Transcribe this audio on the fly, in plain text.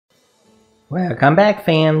Welcome back,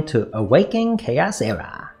 fam, to Awaken Chaos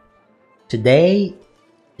Era. Today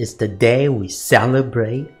is the day we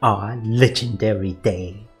celebrate our legendary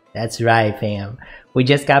day. That's right, fam. We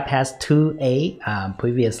just got past 2A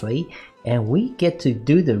previously, and we get to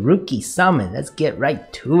do the rookie summon. Let's get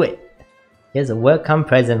right to it. Here's a welcome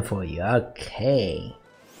present for you. Okay.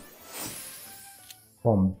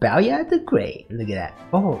 From Balia the Great. Look at that.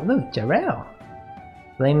 Oh, look, Jarrell.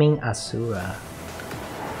 Flaming Asura.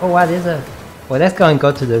 Oh wow, there's a... Well, let's go and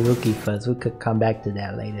go to the rookie first. We could come back to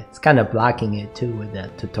that later. It's kind of blocking it too with the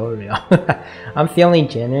tutorial. I'm feeling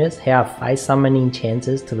generous. Here are 5 summoning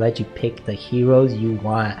chances to let you pick the heroes you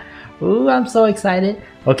want. Ooh, I'm so excited.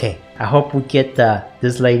 Okay, I hope we get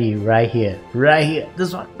this lady right here. Right here.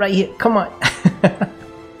 This one right here. Come on.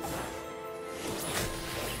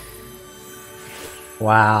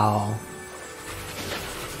 Wow.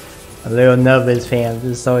 A little nervous, fam. This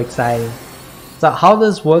is so exciting. So how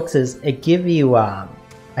this works is it gives you I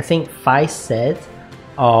think 5 sets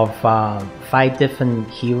of 5 different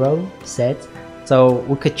hero sets. So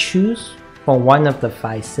we could choose from one of the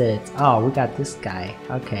 5 sets. Oh, we got this guy.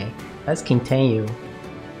 Okay, let's continue.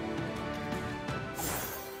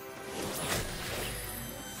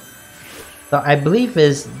 So I believe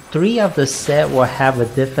is 3 of the set will have a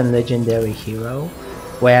different legendary hero,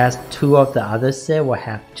 whereas 2 of the other set will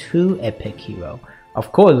have 2 epic hero.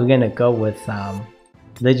 Of course, we're gonna go with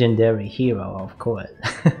legendary hero, of course.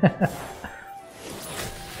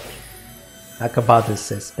 Talk about the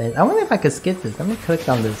suspense. I wonder if I could skip this. Let me click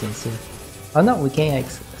on this and see. Oh no, we can't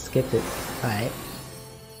skip it. Alright.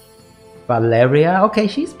 Valeria. Okay,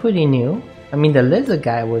 she's pretty new. I mean, the lizard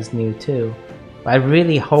guy was new too. But I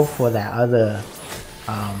really hope for that other...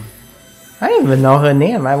 I don't even know her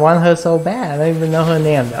name. I want her so bad. I don't even know her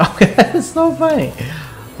name. Okay, that's so funny.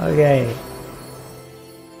 Okay.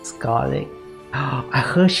 Scarlet. Oh, I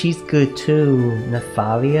heard she's good too.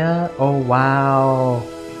 Nathalia. Oh wow.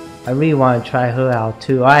 I really want to try her out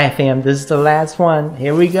too. Alright fam, this is the last one.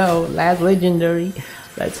 Here we go. Last legendary.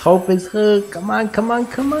 Let's hope it's her. Come on, come on,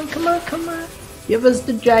 come on, come on, come on. Give us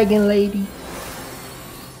the dragon lady.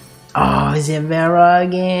 Oh, is it Vera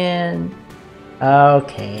again?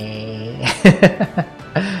 Okay.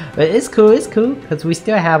 But it's cool, because we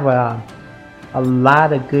still have a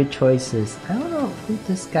lot of good choices. I don't know who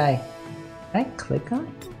this guy... Can I click on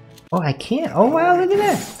it? Oh, I can't. Oh wow, look at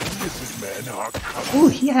that. Oh,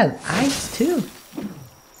 he has eyes too.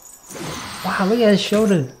 Wow, look at his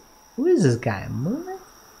shoulder. Who is this guy? Moon?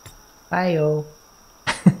 Bio.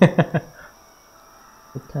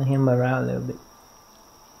 We'll turn him around a little bit.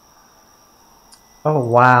 Oh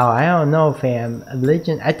wow, I don't know, fam. A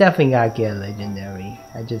legend. I definitely gotta get a legendary.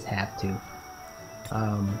 I just have to.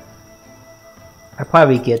 I'll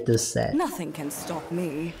probably get this set. Nothing can stop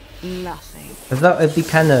me. Nothing. I thought it'd be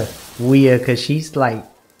kind of weird because she's like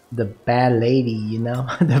the bad lady, you know?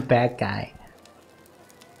 The bad guy.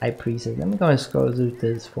 High Priestess. Let me go and scroll through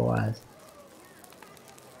this for us.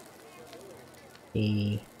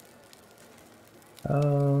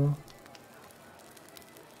 Oh.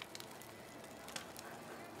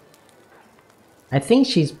 I think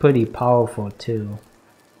she's pretty powerful too.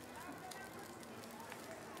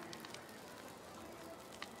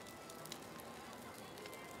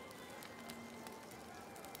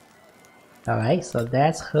 Alright, so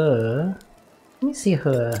that's her. Let me see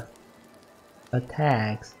her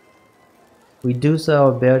attacks. Reduce her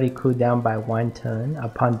ability cooldown by 1 turn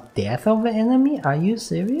upon death of an enemy? Are you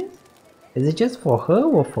serious? Is it just for her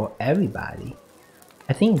or for everybody?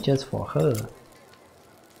 I think just for her.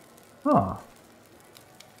 Oh.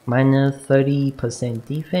 Minus 30%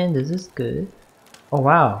 defense, this is good. Oh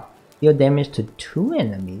wow. Deal damage to 2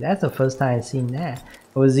 enemies. That's the first time I've seen that.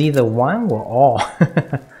 It was either 1 or all.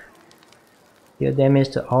 Deal damage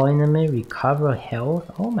to all enemies, recover health.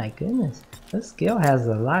 Oh my goodness, this skill has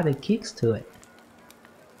a lot of kicks to it.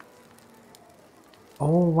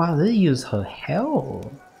 Oh wow, they use her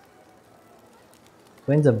health.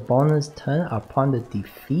 Wins a bonus turn upon the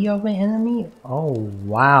defeat of an enemy. Oh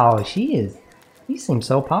wow, she seems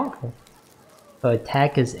so powerful. Her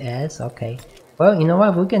attack is S. Okay. Well, you know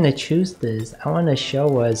what? We're gonna choose this. I want to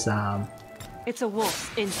show us. It's a wolf's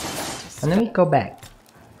instinct. Let me go back.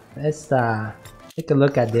 Let's take a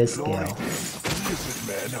look at this skill.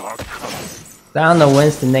 I don't know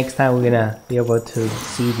when's the next time we're gonna be able to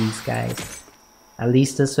see these guys. At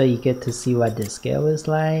least this way you get to see what the skill is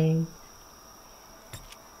like.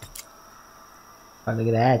 Oh, look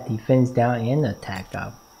at that. Defense down and attack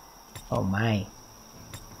up. Oh my.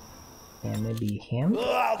 Yeah, maybe him?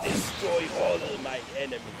 I'll destroy all of my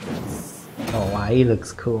enemies. Oh wow, he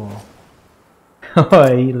looks cool.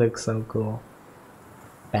 Oh, he looks so cool.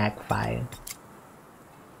 Backfire.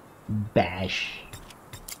 Bash.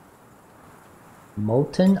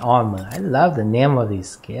 Molten Armor. I love the name of these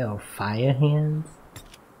skills. Fire Hands.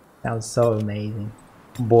 Sounds so amazing.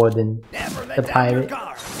 Borden the pirate.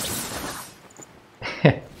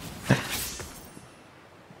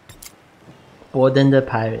 Borden the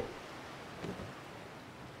pirate.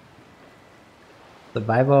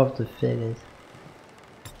 Survival of the fittest.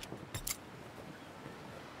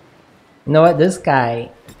 You know what? This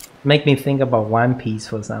guy make me think about One Piece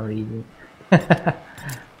for some reason.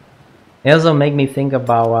 It also make me think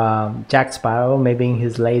about Jack Sparrow, maybe in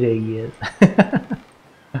his later years.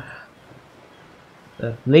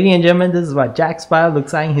 So, ladies and gentlemen, this is what Jack Sparrow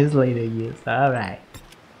looks like in his later years. Alright.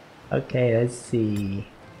 Okay, let's see.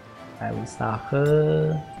 I will start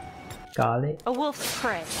her. Scarlet. A wolf's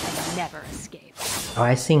prey can never escape. Oh,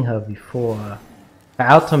 I've seen her before. Her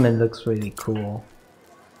ultimate looks really cool.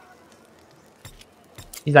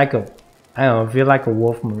 She's like a, I don't know, feel like a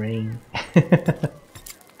wolf marine.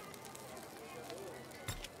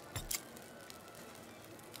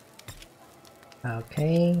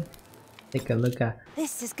 Okay, take a look at.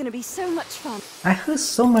 This is gonna be so much fun. I heard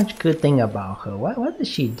so much good thing about her. What does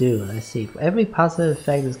she do? Let's see. For every positive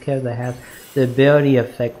effect this character has, the ability to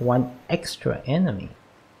affect one extra enemy.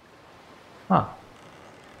 Huh.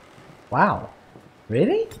 Wow.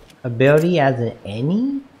 Really? Ability as in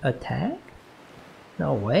any attack?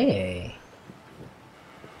 No way.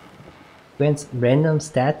 Grants random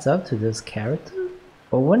stats up to this character?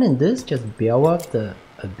 But wouldn't this just build up the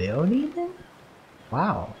ability then?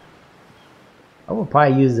 Wow. I will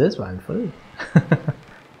probably use this one first.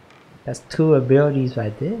 That's 2 abilities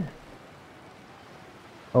right there.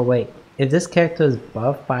 Oh wait, if this character is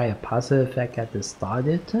buffed by a positive effect at the start of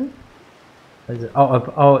their turn?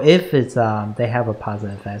 If it's they have a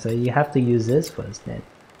positive effect, so you have to use this first then.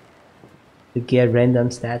 To get random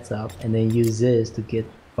stats up, and then use this to get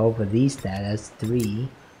both of these stats, that's 3.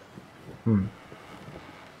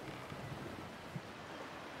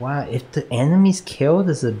 Wow, if the enemy's killed,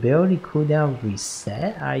 does the ability cooldown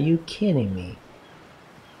reset? Are you kidding me?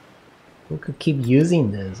 We could keep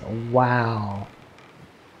using this. Wow.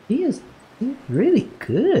 He's really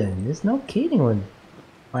good. There's no kidding when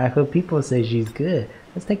I heard people say she's good.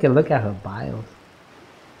 Let's take a look at her bios.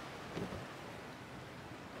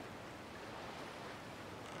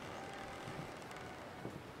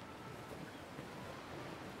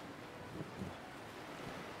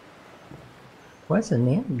 What's her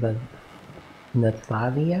name? The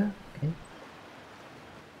Nathalia? Okay.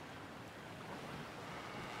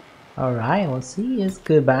 Alright, we'll see. It's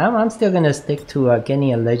good, but I'm still gonna stick to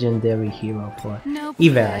getting a legendary hero for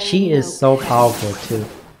Eva. She is so powerful too.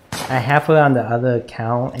 I have her on the other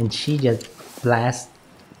account and she just blasts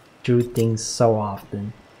through things so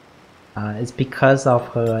often. It's because of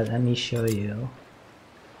her. Let me show you.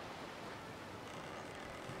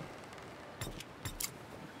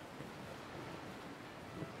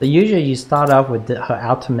 So usually you start off with her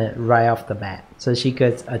ultimate right off the bat. So she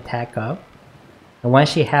gets attack up. And once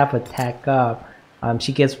she have attack up,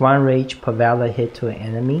 she gets 1 rage per valor hit to an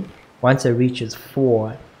enemy. Once it reaches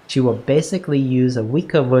 4, she will basically use a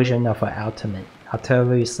weaker version of her ultimate,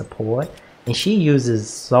 artillery support. And she uses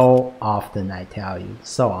so often, I tell you,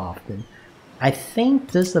 so often. I think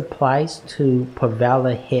this applies to per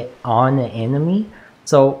valor hit on an enemy.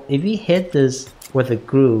 So if you hit this with a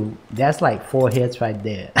groove, that's like 4 hits right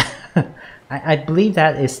there. I believe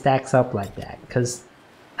that it stacks up like that because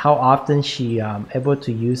how often she able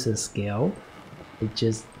to use her skill,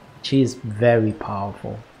 she is very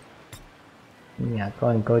powerful. Yeah,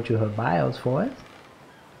 go through her bios for us.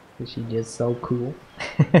 She's just so cool.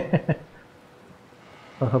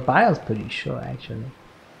 Well, her bio's pretty short actually.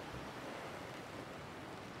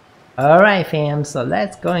 Alright fam, so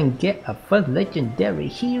let's go and get a first legendary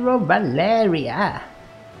hero, Valeria.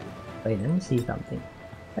 Wait, let me see something.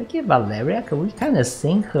 If I get Valeria, cause we kinda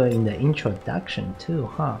sing her in the introduction too,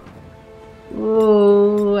 huh?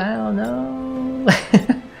 Ooh, I don't know.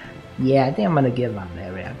 Yeah, I think I'm gonna get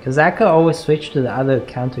Valeria. Cause I could always switch to the other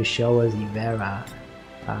account to show us Ivera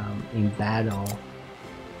in battle.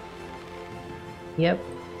 Yep.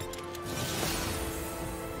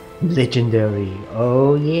 Legendary.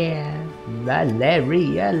 Oh yeah.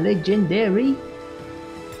 Valeria legendary.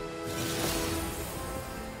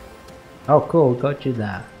 Oh cool, go to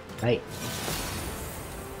the right.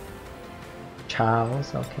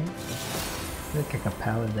 Charles, okay. Look at the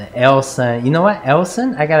power there. Elson. You know what?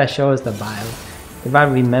 Elson? I gotta show us the bio. If I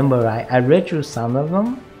remember right. I read through some of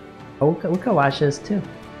them. Oh, we could watch this too.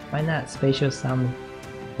 Why not? Spatial summon.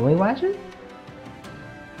 Can we watch it?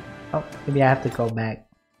 Oh, maybe I have to go back.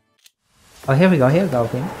 Oh, here we go,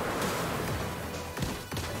 okay.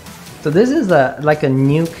 So this is like a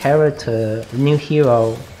new character, new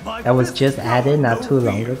hero that was just added not too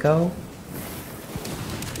long ago.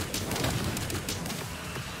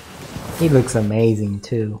 He looks amazing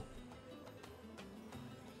too.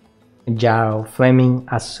 Jaro, Flaming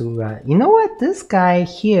Asura. You know what? This guy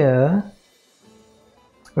here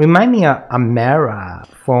remind me of Amara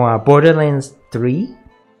from Borderlands 3.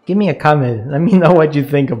 Give me a comment. Let me know what you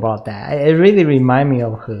think about that. It really reminds me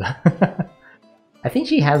of her. I think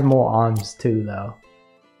she has more arms too though.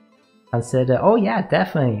 Consider, oh yeah,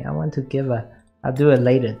 definitely. I want to give a, I'll do it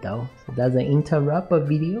later though. So it doesn't interrupt a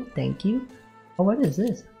video. Thank you. Oh, what is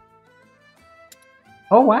this?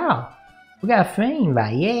 Oh wow. We got a friend,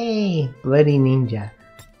 right? Yay! Bloody Ninja.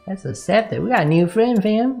 That's accepted. We got a new friend,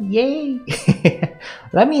 fam. Yay!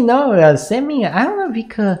 Let me know. Send me. I don't know if you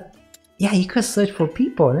could. Yeah, you could search for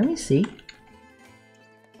people. Let me see.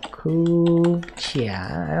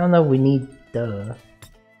 CoolChia. I don't know if we need the.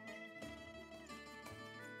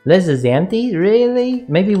 This is empty? Really?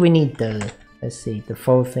 Maybe we need the. Let's see. The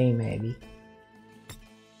full thing, maybe.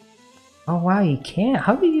 Oh wow, you can't.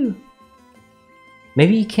 How do you.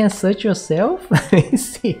 Maybe you can't search yourself? Let me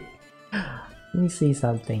see. Let me see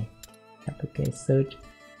something. Okay, search.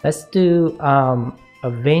 Let's do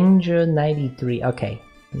Avenger 93. Okay,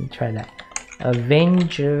 let me try that.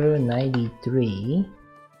 Avenger 93.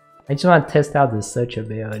 I just want to test out the search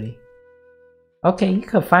ability. Okay, you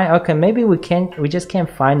can find. Okay, maybe we can't. We just can't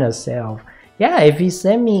find ourselves. Yeah, if you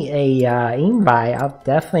send me a invite, I'll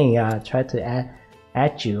definitely try to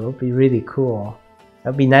add you. It'll be really cool.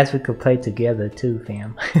 It'd be nice if we could play together too,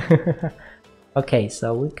 fam. Okay,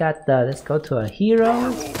 so we got the. Let's go to a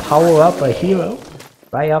hero. Power up a hero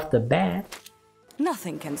right off the bat.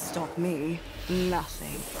 Nothing can stop me.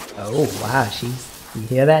 Nothing. Oh wow, you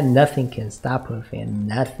hear that? Nothing can stop her, fam.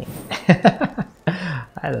 Nothing.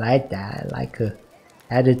 I like that. I like her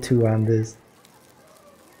attitude on this.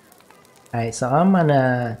 Alright, so I'm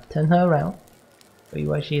gonna turn her around. Show you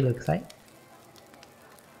what she looks like.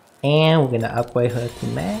 And we're gonna upgrade her to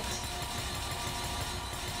max.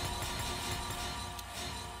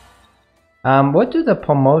 We'll do the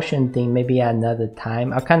promotion thing maybe at another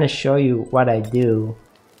time. I'll kind of show you what I do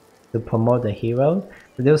to promote the heroes.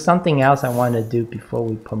 But there was something else I want to do before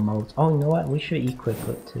we promote. Oh, you know what? We should equip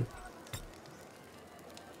it too.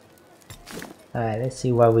 Alright, let's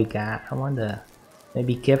see what we got. I want to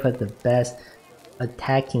maybe give her the best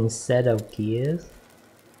attacking set of gears.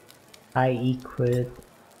 I equip.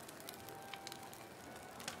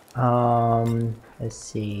 Let's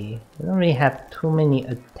see. We don't really have too many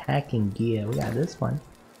attacking gear. We got this one.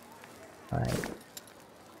 Alright.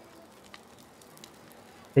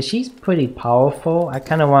 But she's pretty powerful. I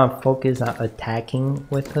kind of want to focus on attacking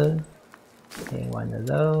with her. Okay, one of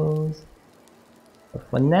those. But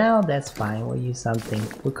for now, that's fine. We'll use something.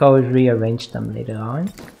 We can always rearrange them later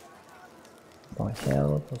on. More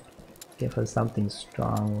health. Give her something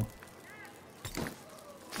strong.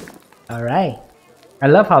 Alright. I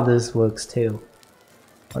love how this works too.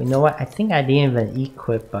 Oh, you know what? I think I didn't even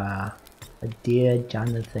equip a Dear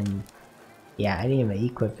Jonathan. Yeah, I didn't even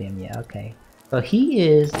equip him yet. Okay. So he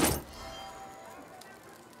is.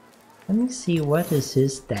 Let me see, what is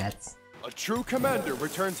his stats? A true commander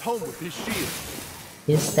returns home with his shield.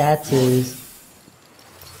 His stats is.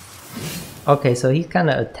 Okay, so he's kind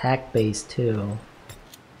of attack based too.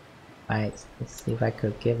 Alright, let's see if I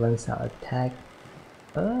could give him some attack.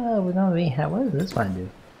 Oh, we don't really have. What does this one do?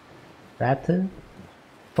 Raptor?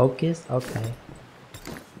 Focus? Okay.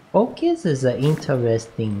 Focus is an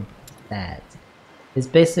interesting stat. It's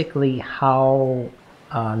basically how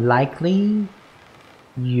likely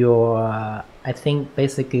your, I think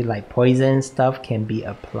basically like poison stuff can be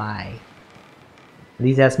applied. At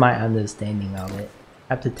least that's my understanding of it.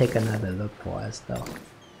 I have to take another look for us though.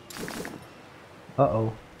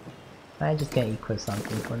 Uh-oh. I just can't equip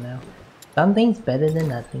something for now. Something's better than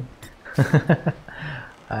nothing.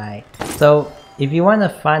 Alright, so if you want to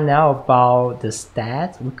find out about the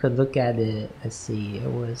stats, we could look at it. Let's see, it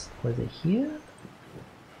was it here?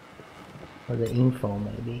 Or the info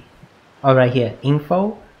maybe? Oh, right here,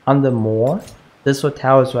 info under more. This will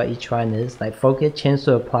tell us what each one is. Like focus, chance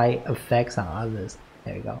to apply effects on others.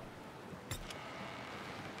 There we go.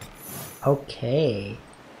 Okay,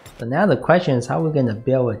 so now the question is how we're gonna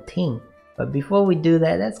build a team. But before we do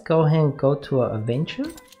that, let's go ahead and go to an adventure.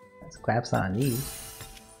 Let's grab some of these.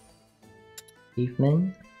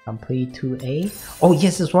 Achievement, complete 2A. Oh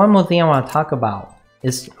yes, there's one more thing I want to talk about.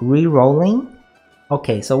 It's re-rolling.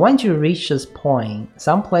 Okay, so once you reach this point,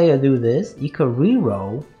 some players do this. You could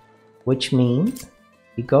re-roll, which means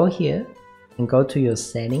you go here and go to your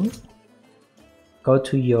settings. go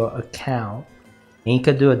to your account and you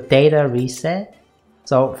could do a data reset.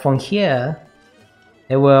 So from here,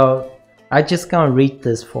 it will, I'm just gonna read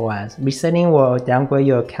this for us. Resetting will downgrade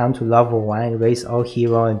your account to level 1 and erase all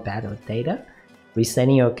hero and battle data.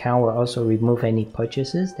 Resetting your account will also remove any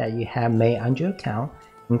purchases that you have made on your account,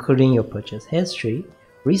 including your purchase history.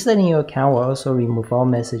 Resetting your account will also remove all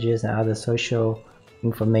messages and other social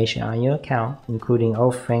information on your account, including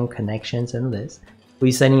all friend connections and lists.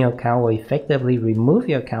 Resetting your account will effectively remove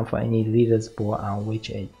your account from any leaderboard on which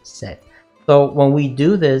it's set. So when we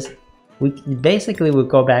do this, we basically will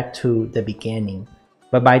go back to the beginning.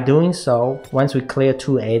 But by doing so, once we clear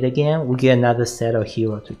 2-8 again, we get another set of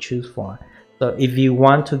heroes to choose from. So if you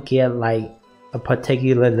want to get like a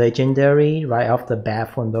particular legendary right off the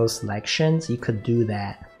bat from those selections, you could do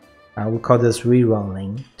that. We call this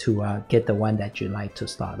rerolling to get the one that you like to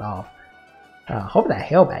start off. Hope that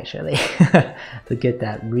helped actually to get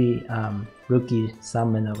that rookie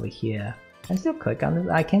summon over here. I still click on this.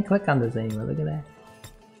 I can't click on this anymore. Look at that.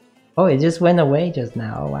 Oh, it just went away just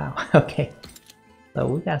now. Oh wow. Okay. So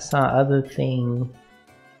we got some other thing.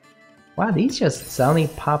 Wow, these just suddenly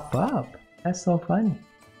pop up. That's so funny.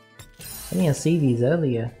 I didn't see these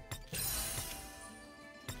earlier.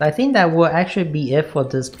 I think that will actually be it for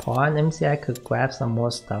this part. Let me see, I could grab some more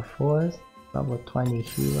stuff for us. Level 20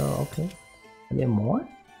 hero, okay. Are there more?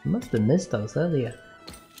 I must have missed those earlier.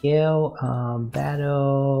 Skill,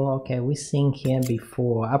 battle, okay, we've seen him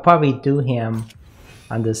before. I'll probably do him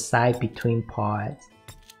on the side between parts.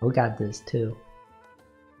 We got this too.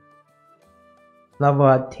 Level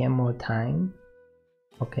up 10 more times.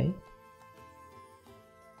 Okay.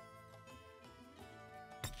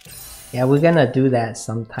 Yeah, we're gonna do that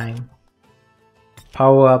sometime.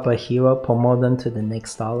 Power up a hero, promote them to the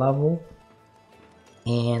next star level.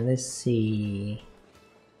 And let's see.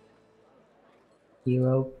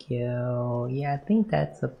 Hero kill. Yeah, I think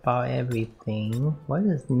that's about everything. What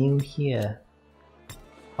is new here?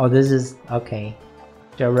 Oh, this is okay.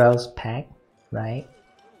 Jarrell's pack, right?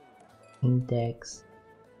 Index.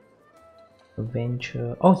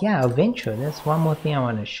 Adventure. Oh yeah, adventure. That's one more thing I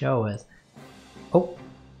want to show us. Oh.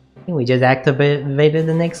 I think we just activated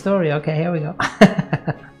the next story. Okay, here we go.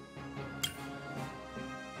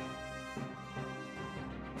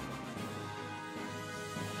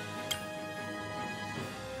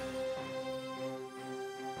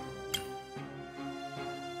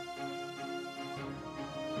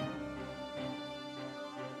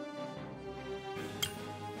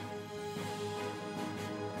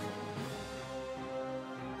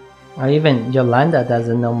 Or even Yolanda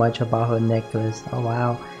doesn't know much about her necklace. Oh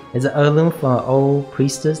wow. It's an heirloom from an old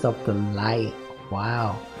priestess of the light.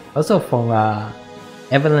 Wow. Also from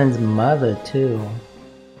Evelyn's mother too.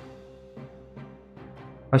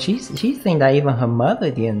 Oh, she thinks that even her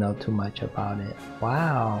mother didn't know too much about it.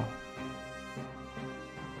 Wow.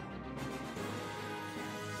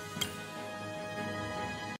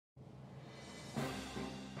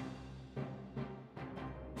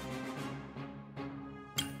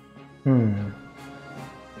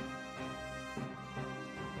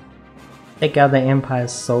 Take out the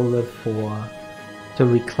Empire's solar to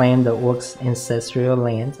reclaim the Orcs' ancestral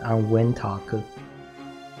lands on Windtalker.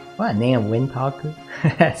 What a name, Windtalker?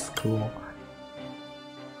 That's cool.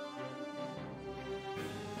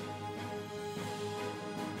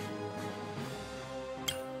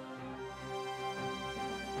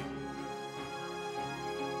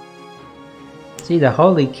 See, the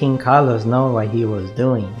Holy King Carlos knew what he was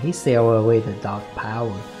doing. He sailed away the dark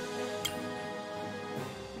power.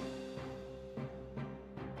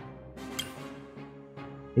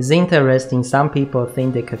 It's interesting, some people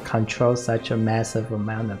think they could control such a massive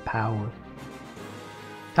amount of power.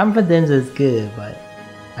 Confidence is good, but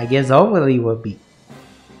I guess overly would be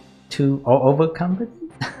too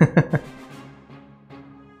overconfident.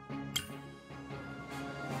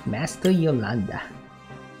 Master Yolanda.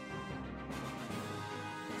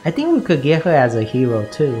 I think we could get her as a hero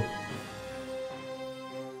too.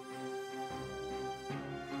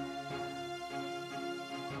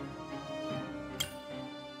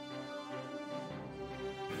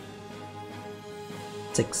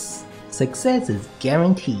 Success is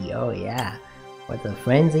guaranteed, oh yeah. With the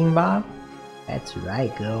friends involved? That's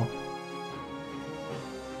right, girl.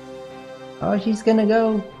 Oh, she's gonna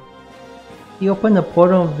go. You open the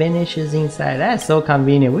portal and vanishes inside. That's so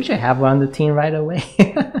convenient. We should have her on the team right away.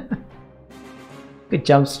 Could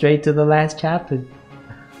jump straight to the last chapter.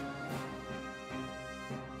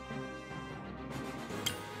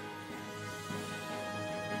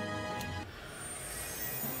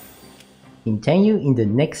 Continue in the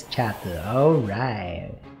next chapter.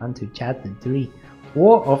 Alright, on to chapter 3.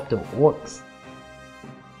 War of the Orcs.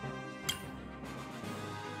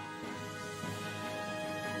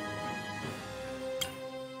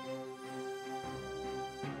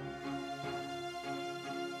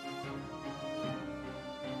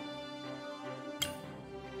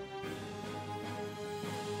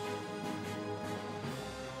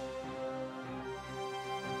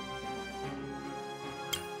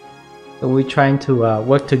 So we're trying to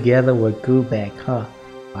work together with Goobek, huh?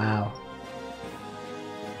 Wow.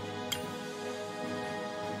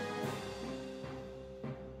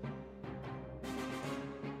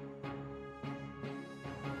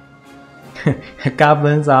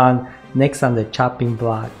 Goblins on next on the chopping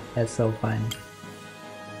block. That's so funny.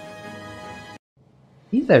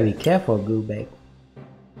 Be very careful, Goobek.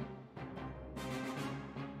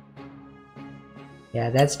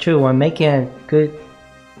 Yeah, that's true. When making good,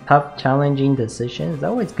 tough, challenging decisions, it's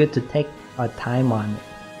always good to take our time on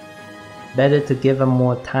it. Better to give them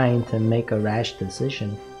more time to make a rash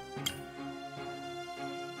decision.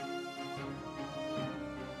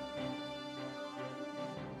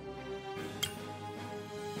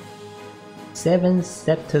 Seven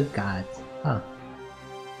Scepter Gods. Huh.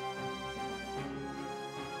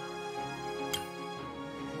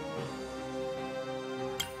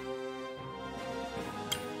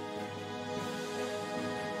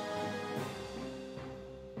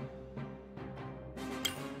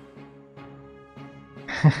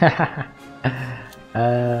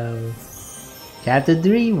 Chapter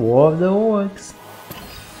 3, War of the Orcs.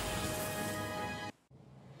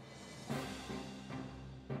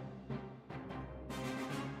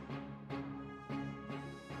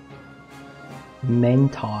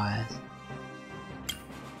 Mentors.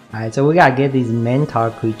 Alright, so we gotta get these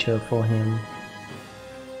mentor creature for him.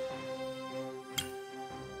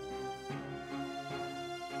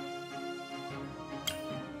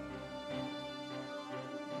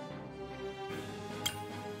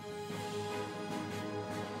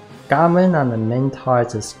 Goblin on the mentor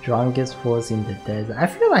is the strongest force in the desert. I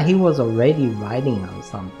feel like he was already riding on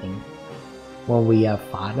something when we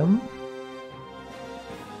fought him.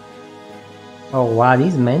 Oh wow,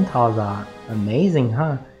 these mentors are amazing,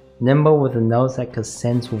 huh? Nimble with a nose that could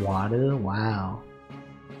sense water. Wow.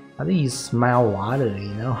 How do you smell water,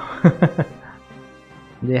 you know?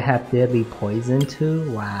 They have deadly poison too?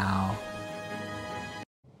 Wow.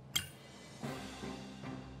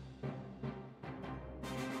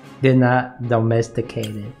 They're not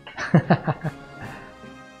domesticated.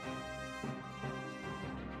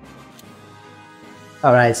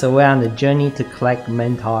 Alright, so we're on the journey to collect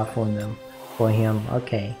mentor for him.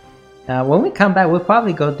 Okay. Now when we come back, we'll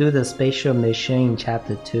probably go do the spatial mission in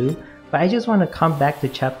chapter 2. But I just want to come back to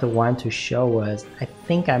chapter 1 to show us. I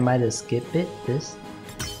think I might have skipped it. This.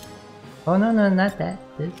 Oh no, not that.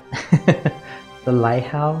 This. The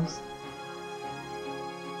lighthouse.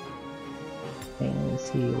 Okay,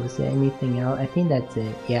 let's see, was there anything else? I think that's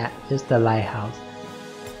it. Yeah, just the lighthouse.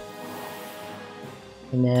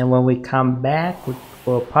 And then when we come back,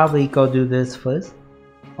 we'll probably go do this first.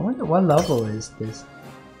 I wonder what level is this?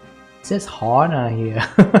 It says hard on here.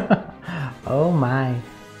 Oh my.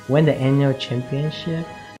 Win the annual championship.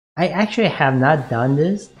 I actually have not done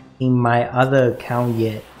this in my other account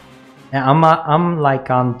yet. And I'm like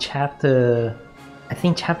on chapter, I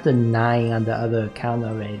think chapter 9 on the other account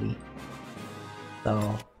already.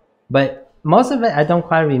 So, but most of it I don't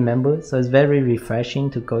quite remember, so it's very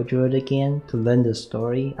refreshing to go through it again to learn the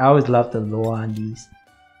story. I always love the lore on these.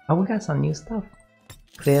 Oh, we got some new stuff.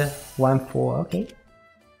 Clear 1-4, okay.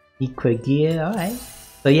 Equip gear, alright.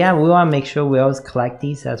 So yeah, we want to make sure we always collect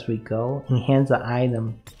these as we go. Enhance the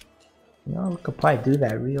item. You know, we could probably do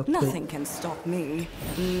that real quick. Nothing can stop me.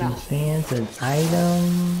 Nothing. Enhance an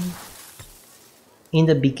item. In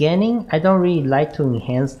the beginning, I don't really like to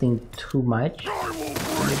enhance things too much.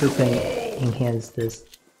 Maybe we can enhance this.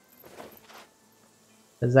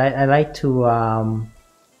 Because I like to,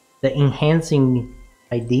 the enhancing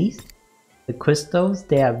like these, the crystals,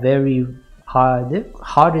 they are very hard, they're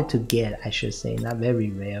harder to get, I should say, not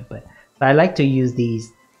very rare, but I like to use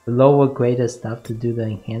these lower graded stuff to do the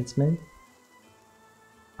enhancement.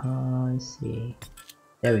 Let's see,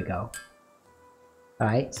 there we go.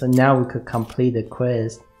 Alright, so now we could complete the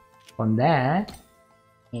quest on that.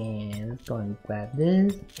 And let's go and grab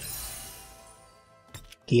this.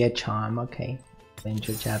 Gear Charm, okay.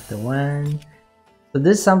 Adventure Chapter 1. So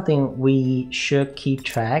this is something we should keep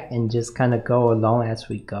track and just kind of go along as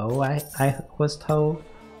we go, I was told.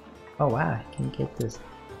 Oh wow, I can get this.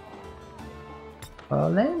 Well,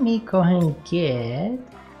 let me go ahead and get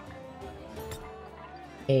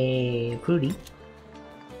a Foody.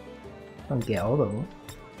 Don't get all of them.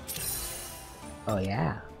 Oh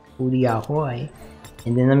yeah, Foody ahoy.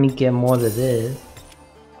 And then let me get more of this.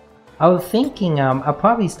 I was thinking I'll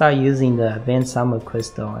probably start using the Advanced Summer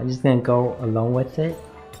Crystal. I'm just gonna go along with it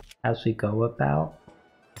as we go about.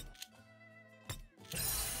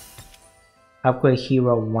 Upgrade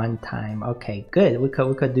hero one time. Okay, good. We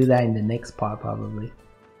could do that in the next part probably.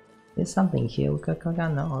 There's something here we could click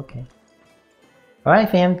on. No, okay.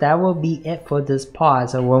 Alright fam, that will be it for this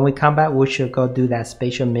part. So when we come back, we should go do that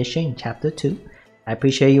spatial mission in chapter 2. I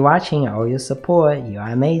appreciate you watching and all your support. You are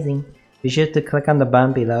amazing. Be sure to click on the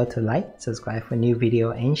button below to like, subscribe for new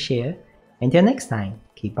video and share. Until next time,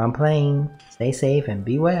 keep on playing, stay safe and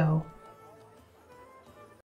be well.